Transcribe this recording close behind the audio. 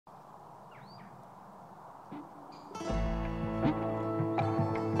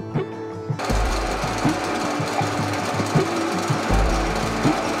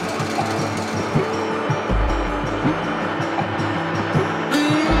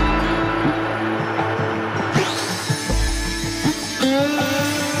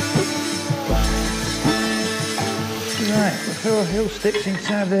sticks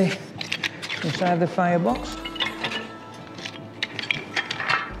inside the firebox.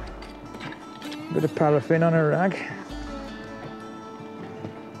 Bit of paraffin on a rag.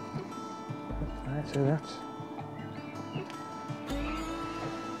 Right, so that's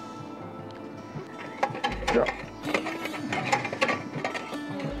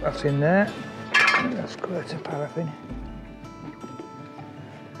in there. That's quite a paraffin.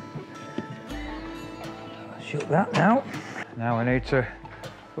 Shut that now. Now we need to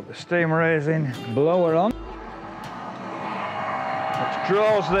put the steam raising blower on, which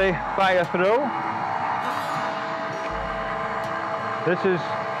draws the fire through. This is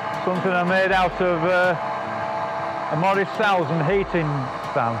something I made out of a Morris 1000 heating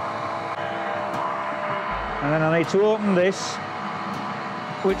fan. And then I need to open this,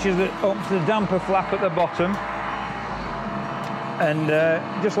 which is up to the damper flap at the bottom, and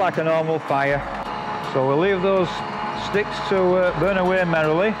just like a normal fire. So we'll leave those sticks to burn away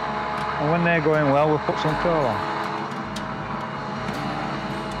merrily, and when they're going well, we'll put some coal on.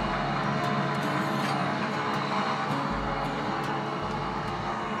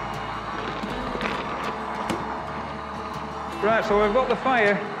 Right, so we've got the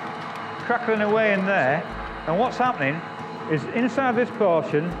fire crackling away in there, and what's happening is inside this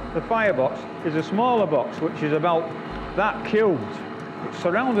portion, the firebox, is a smaller box which is about that cubed. It's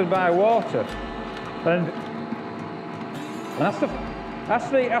surrounded by water, and that's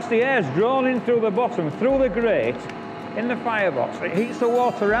the air's drawn in through the bottom, through the grate, in the firebox. It heats the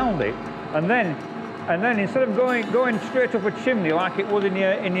water around it, and then instead of going straight up a chimney like it would in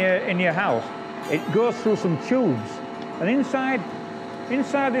your house, it goes through some tubes, and inside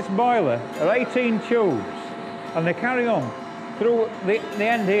this boiler are 18 tubes, and they carry on through the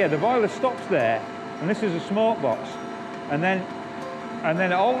end here. The boiler stops there, and this is a smoke box, and then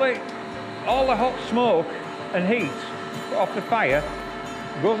all the hot smoke and heat off the fire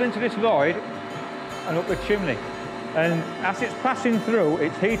goes into this void and up the chimney, and as it's passing through,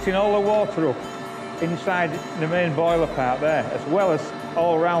 it's heating all the water up inside the main boiler part there, as well as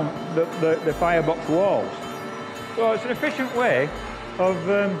all around the firebox walls. So it's an efficient way of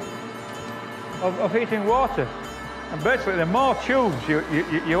heating water. And basically, the more tubes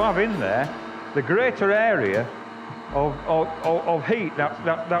you have in there, the greater area of heat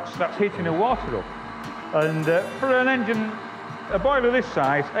that's heating the water up. And for an engine, a boiler this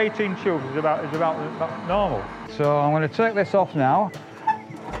size, 18 tubes is about normal. So I'm going to take this off now.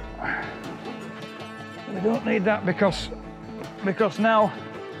 We don't need that because now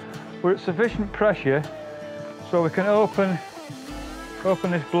we're at sufficient pressure, so we can open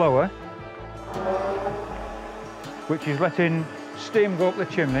this blower, which is letting steam go up the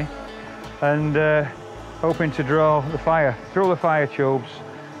chimney, and hoping to draw the fire through the fire tubes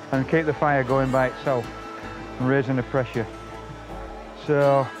and keep the fire going by itself and raising the pressure.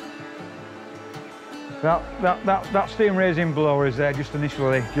 So that steam raising blower is there just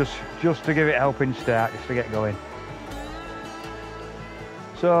initially, just to give it a helping start, just to get going.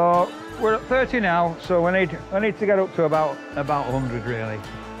 So we're at 30 now, so I need to get up to about 100 really.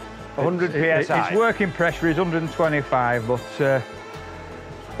 100 psi. Its working pressure is 125, but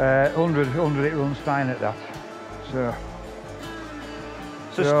 100 it runs fine at that. So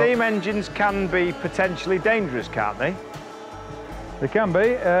steam engines can be potentially dangerous, can't they? They can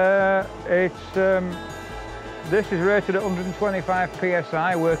be. This is rated at 125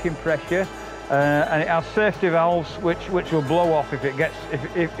 psi working pressure, and it has safety valves which will blow off if it gets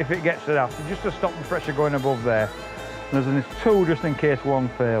to that, just to stop the pressure going above there. And there's two just in case one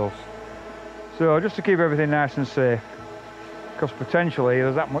fails. So just to keep everything nice and safe, because potentially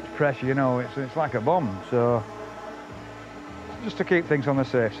there's that much pressure, you know, it's like a bomb. So just to keep things on the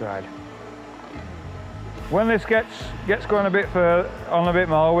safe side. When this gets going a bit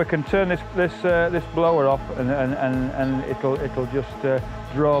more, we can turn this blower off, and it'll just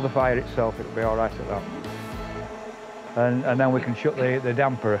draw the fire itself. It'll be all right at that. And then we can shut the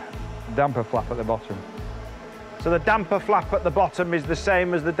damper flap at the bottom. So the damper flap at the bottom is the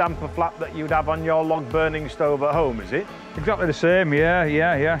same as the damper flap that you'd have on your log burning stove at home, is it? Exactly the same,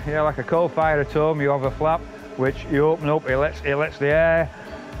 yeah. Like a coal fire at home, you have a flap which you open up. It lets the air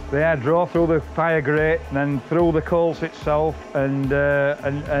draw through the fire grate and then through the coals itself, and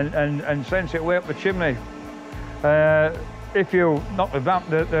sends it way up the chimney. If you knock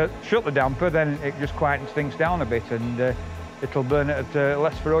shut the damper, then it just quietens things down a bit, and it'll burn at a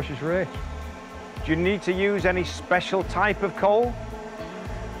less ferocious rate. Do you need to use any special type of coal?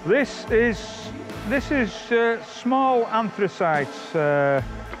 This is small anthracite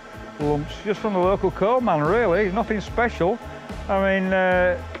lumps, just from the local coal man, really. Nothing special. I mean,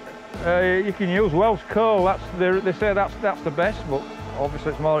 You can use Welsh coal. They say that's the best, but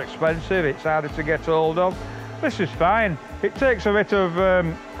obviously it's more expensive. It's harder to get hold of. This is fine. It takes a bit of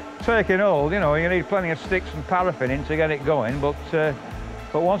taking hold. You know, you need plenty of sticks and paraffin in to get it going. But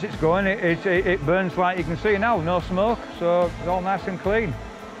once it's going, it burns like you can see now. No smoke, so it's all nice and clean.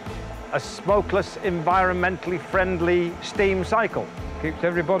 A smokeless, environmentally friendly steam cycle. Keeps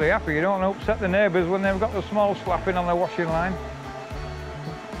everybody happy. You don't upset the neighbours when they've got the small slapping on the washing line.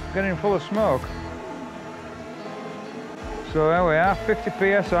 Getting full of smoke. So there we are, 50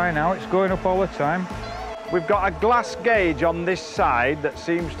 psi now. It's going up all the time. We've got a glass gauge on this side that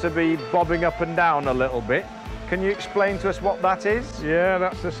seems to be bobbing up and down a little bit. Can you explain to us what that is? Yeah,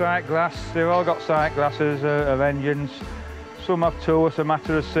 that's the sight glass. They've all got sight glasses of engines. Some have two. It's a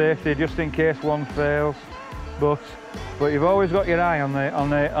matter of safety, just in case one fails. But you've always got your eye on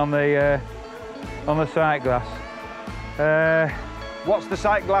the sight glass. What's the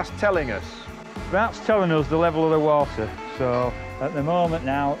sight glass telling us? That's telling us the level of the water. So at the moment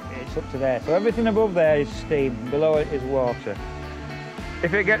now it's up to there. So everything above there is steam, below it is water.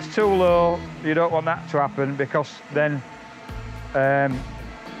 If it gets too low, you don't want that to happen, because then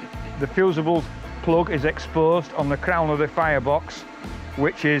the fusible plug is exposed on the crown of the firebox,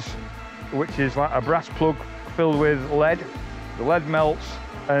 which is like a brass plug filled with lead. The lead melts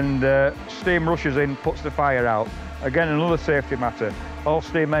and steam rushes in, puts the fire out. Again, another safety matter. All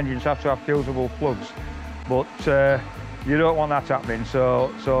steam engines have to have fusible plugs, but you don't want that happening.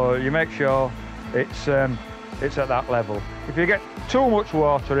 So you make sure it's at that level. If you get too much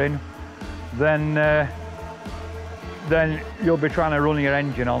water in, then you'll be trying to run your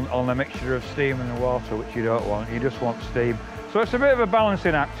engine on a mixture of steam and water, which you don't want. You just want steam. So it's a bit of a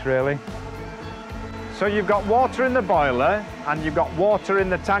balancing act, really. So you've got water in the boiler and you've got water in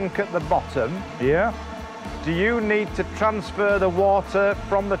the tank at the bottom. Yeah. Do you need to transfer the water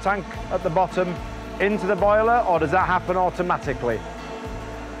from the tank at the bottom into the boiler, or does that happen automatically?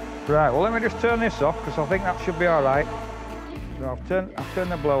 Right, well, let me just turn this off, because I think that should be all right. So I've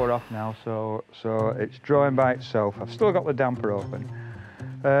turned the blower off now, so it's drawing by itself. I've still got the damper open.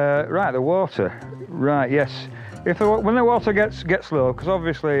 Right, the water. Right, yes. When the water gets low, because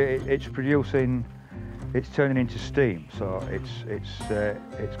obviously it's turning into steam, so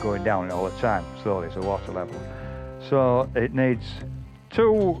it's going down all the time slowly. It's a water level. So it needs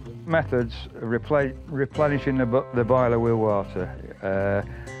two methods of replenishing the boiler with water.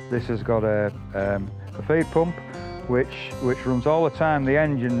 This has got a feed pump, which runs all the time. The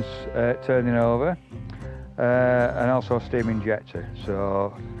engine's turning over, and also a steam injector.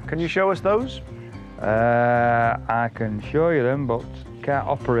 So, can you show us those? I can show you them, but can't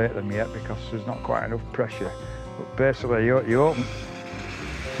operate them yet because there's not quite enough pressure. But basically, you open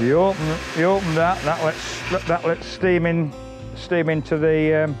that lets steam into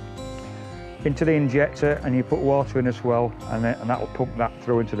the injector, and you put water in as well, and that will pump that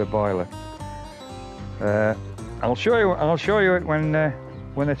through into the boiler. I'll show you it when the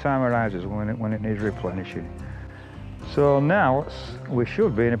time arises, when it needs replenishing. So now we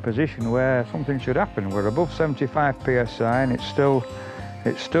should be in a position where something should happen. We're above 75 psi, and it's still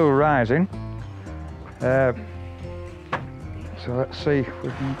rising. So let's see if we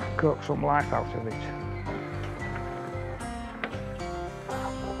can coax some life out of it.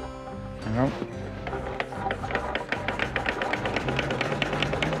 Hang on.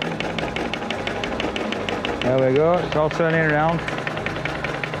 There we go, it's all turning around.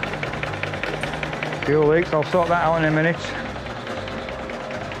 Fuel leaks, I'll sort that out in a minute.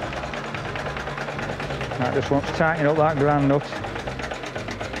 That just wants tightening up that grand nut.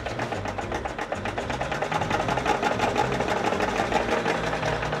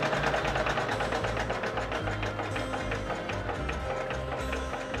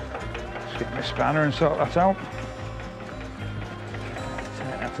 Let's get my spanner and sort that out.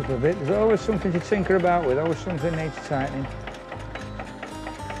 Tighten that up a bit. There's always something to tinker about with, always something needs tightening.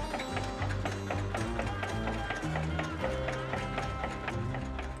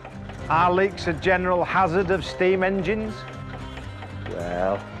 Are leaks a general hazard of steam engines?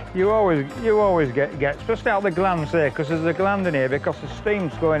 Well, you always get, especially out the glands there, because there's a gland in here, because the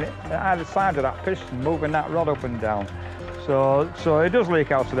steam's going either side of that piston, moving that rod up and down. So it does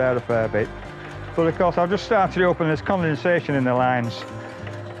leak out of there a fair bit. But of course, I've just started to open, there's condensation in the lines.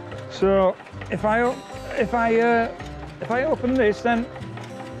 So if I open this, then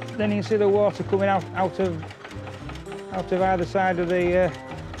you can see the water coming out of either side of the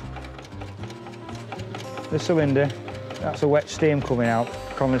cylinder. That's a wet steam coming out,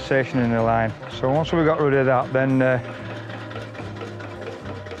 condensation in the line. So once we've got rid of that, then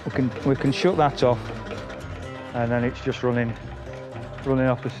we can shut that off, and then it's just running running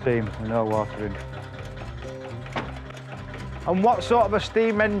off the steam with no water in. And what sort of a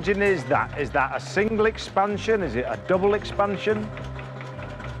steam engine is that? Is that a single expansion? Is it a double expansion?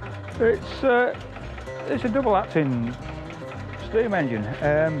 It's a double-acting steam engine.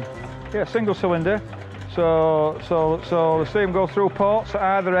 Yeah, single cylinder. So the steam goes through ports at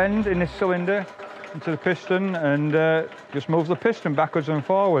either end in this cylinder into the piston and just moves the piston backwards and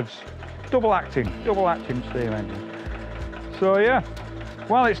forwards. Double-acting steam engine. So yeah,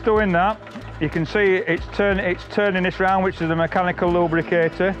 while it's doing that, you can see it's turning this round, which is the mechanical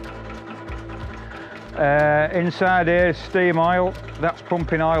lubricator. Inside here is steam oil. That's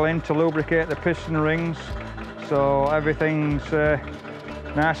pumping oil in to lubricate the piston rings. So everything's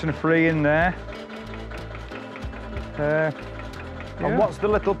nice and free in there. Yeah. And what's the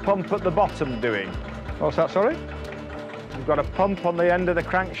little pump at the bottom doing? What's that, sorry? You've got a pump on the end of the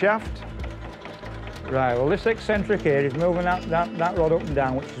crankshaft. Right, well this eccentric here is moving that rod up and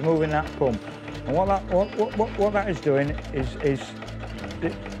down, which is moving that pump. And what that is doing is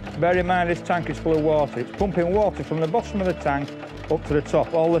bear in mind this tank is full of water. It's pumping water from the bottom of the tank up to the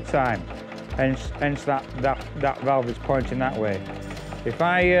top all the time. Hence that valve is pointing that way. If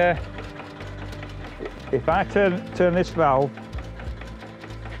I turn this valve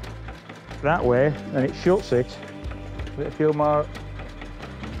that way, then it shuts it. A bit few more.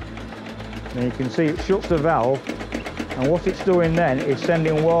 And you can see it shuts the valve, and what it's doing then is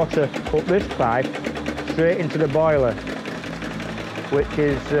sending water up this pipe straight into the boiler, which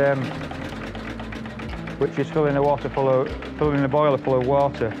is filling the boiler full of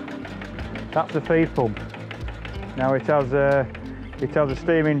water. That's the feed pump. Now it has a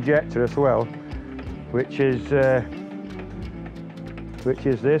steam injector as well, which is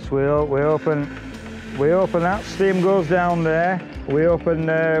this. We open that, steam goes down there. We open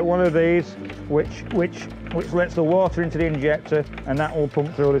one of these, which lets the water into the injector, and that will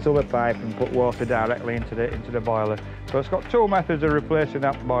pump through this other pipe and put water directly into the boiler. So it's got two methods of replacing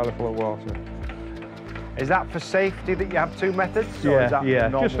that boiler full of water. Is that for safety that you have two methods? Yeah,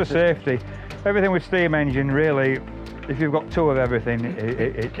 just for safety. Everything with steam engine, really, if you've got two of everything,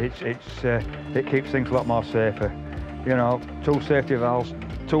 it keeps things a lot more safer. You know, two safety valves,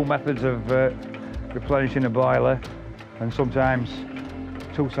 two methods of replenishing the boiler, and sometimes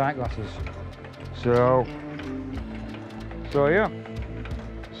two sight glasses. So yeah.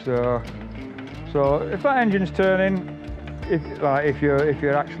 So if that engine's turning, if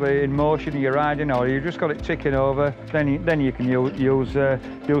you're actually in motion, you're riding, or you just got it ticking over, then you can use the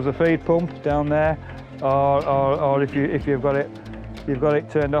feed pump down there, or if you've got it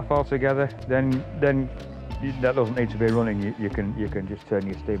turned off altogether, then that doesn't need to be running. You can just turn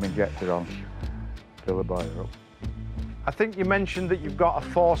your steam injector on, fill the boiler up. I think you mentioned that you've got a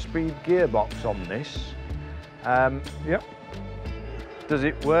 4-speed gearbox on this. Yep. Does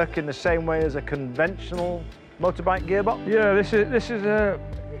it work in the same way as a conventional motorbike gearbox? Yeah, this is a,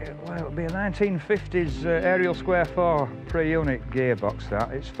 well, it'll be a 1950s Ariel Square 4 pre-unit gearbox. That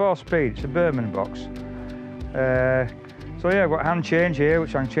it's 4-speed. It's a Berman box. So yeah, I've got hand change here,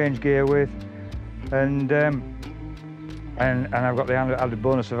 which I can change gear with, and I've got the added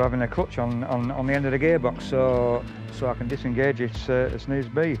bonus of having a clutch on the end of the gearbox, so I can disengage it as needs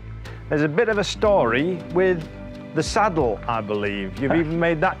be. There's a bit of a story with the saddle, I believe. You've even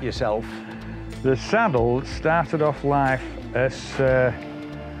made that yourself. The saddle started off life as the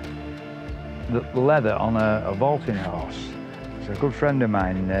leather on a vaulting horse. It's a good friend of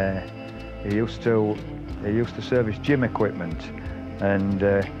mine. He used to service gym equipment, and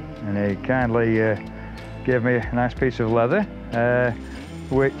he kindly gave me a nice piece of leather,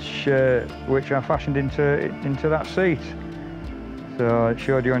 which I fashioned into that seat. So it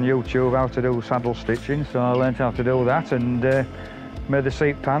showed you on YouTube how to do saddle stitching, so I learned how to do that and made the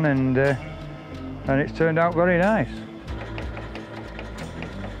seat pan, and it's turned out very nice.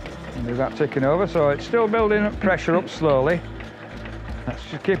 And there's that ticking over, so it's still building up pressure up slowly. Let's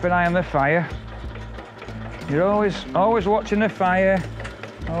just keep an eye on the fire. You're always watching the fire,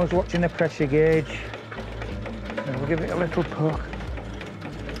 always watching the pressure gauge. And we'll give it a little poke.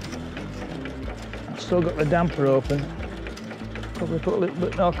 I've still got the damper open. Probably put a little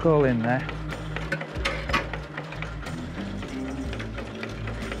bit more coal in there.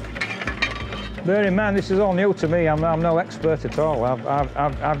 Bear in mind, this is all new to me. I'm no expert at all.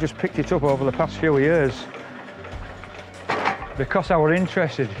 I've just picked it up over the past few years because I were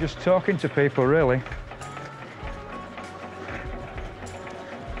interested, just talking to people, really.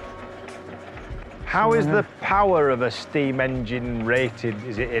 How is the power of a steam engine rated?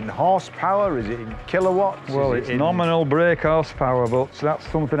 Is it in horsepower? Is it in kilowatts? Well, it's nominal brake horsepower, but that's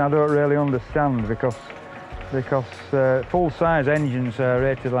something I don't really understand, because because full-size engines are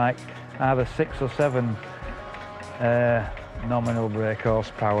rated like either 6 or 7 nominal brake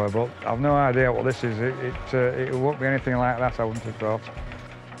horsepower, but I've no idea what this is. It won't be anything like that, I wouldn't have thought.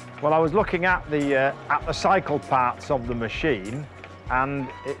 Well, I was looking at the cycle parts of the machine, and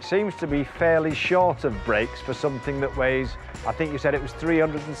it seems to be fairly short of brakes for something that weighs, I think you said it was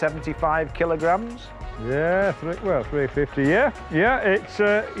 375 kilograms? Yeah, well, 350, yeah. Yeah,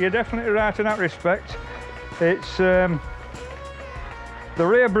 you're definitely right in that respect. It's, the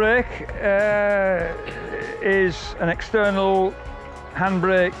rear brake is an external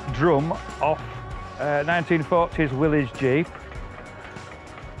handbrake drum off 1940s Willys Jeep.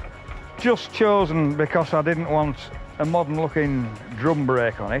 Just chosen because I didn't want a modern looking drum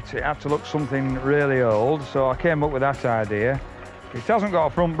brake on it. It had to look something really old, so I came up with that idea. It hasn't got a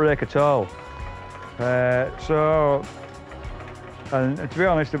front brake at all. And to be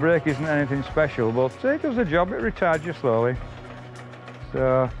honest, the brake isn't anything special, but it does the job. It retards you slowly.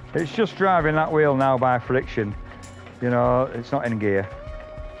 So it's just driving that wheel now by friction. You know, it's not in gear.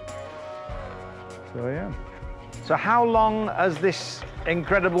 So yeah. So how long has this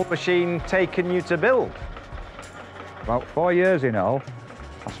incredible machine taken you to build? About 4 years in all.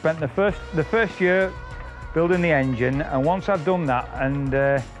 I spent the first year building the engine, and once I'd done that and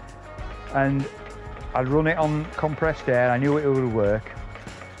I'd run it on compressed air, I knew it would work.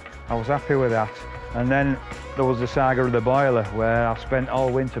 I was happy with that. And then there was the saga of the boiler, where I spent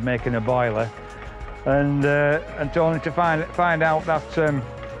all winter making a boiler, and only to find out that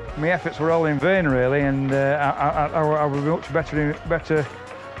my efforts were all in vain, really, and I would be much better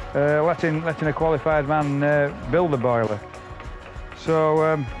letting a qualified man build the boiler.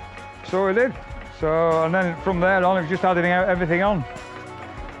 So we did. So, and then from there on, it was just adding everything on.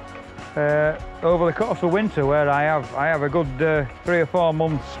 Over the course of winter, where I have a good 3 or 4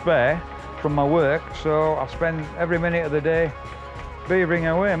 months spare from my work, so I spend every minute of the day beavering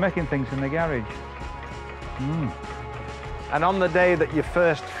away, making things in the garage. And on the day that you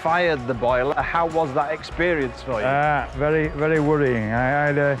first fired the boiler, how was that experience for you? Very, very worrying. I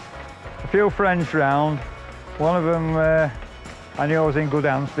had a few friends round. One of them I knew I was in good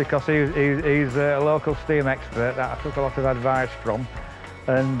hands because he's a local steam expert that I took a lot of advice from.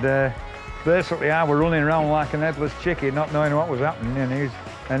 And basically I was running around like an headless chicken, not knowing what was happening,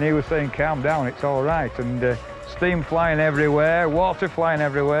 and he was saying, calm down, it's all right. And steam flying everywhere, water flying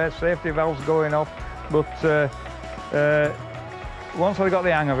everywhere, safety valves going off. But once I got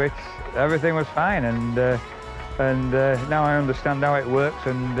the hang of it, everything was fine, and now I understand how it works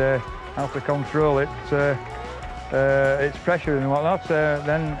and how to control it, its pressure and whatnot.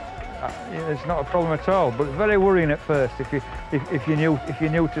 Then it's not a problem at all. But very worrying at first if you're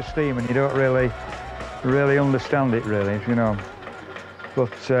new to steam and you don't really understand it, really, you know.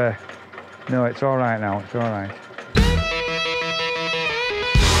 But no, it's all right now. It's all right.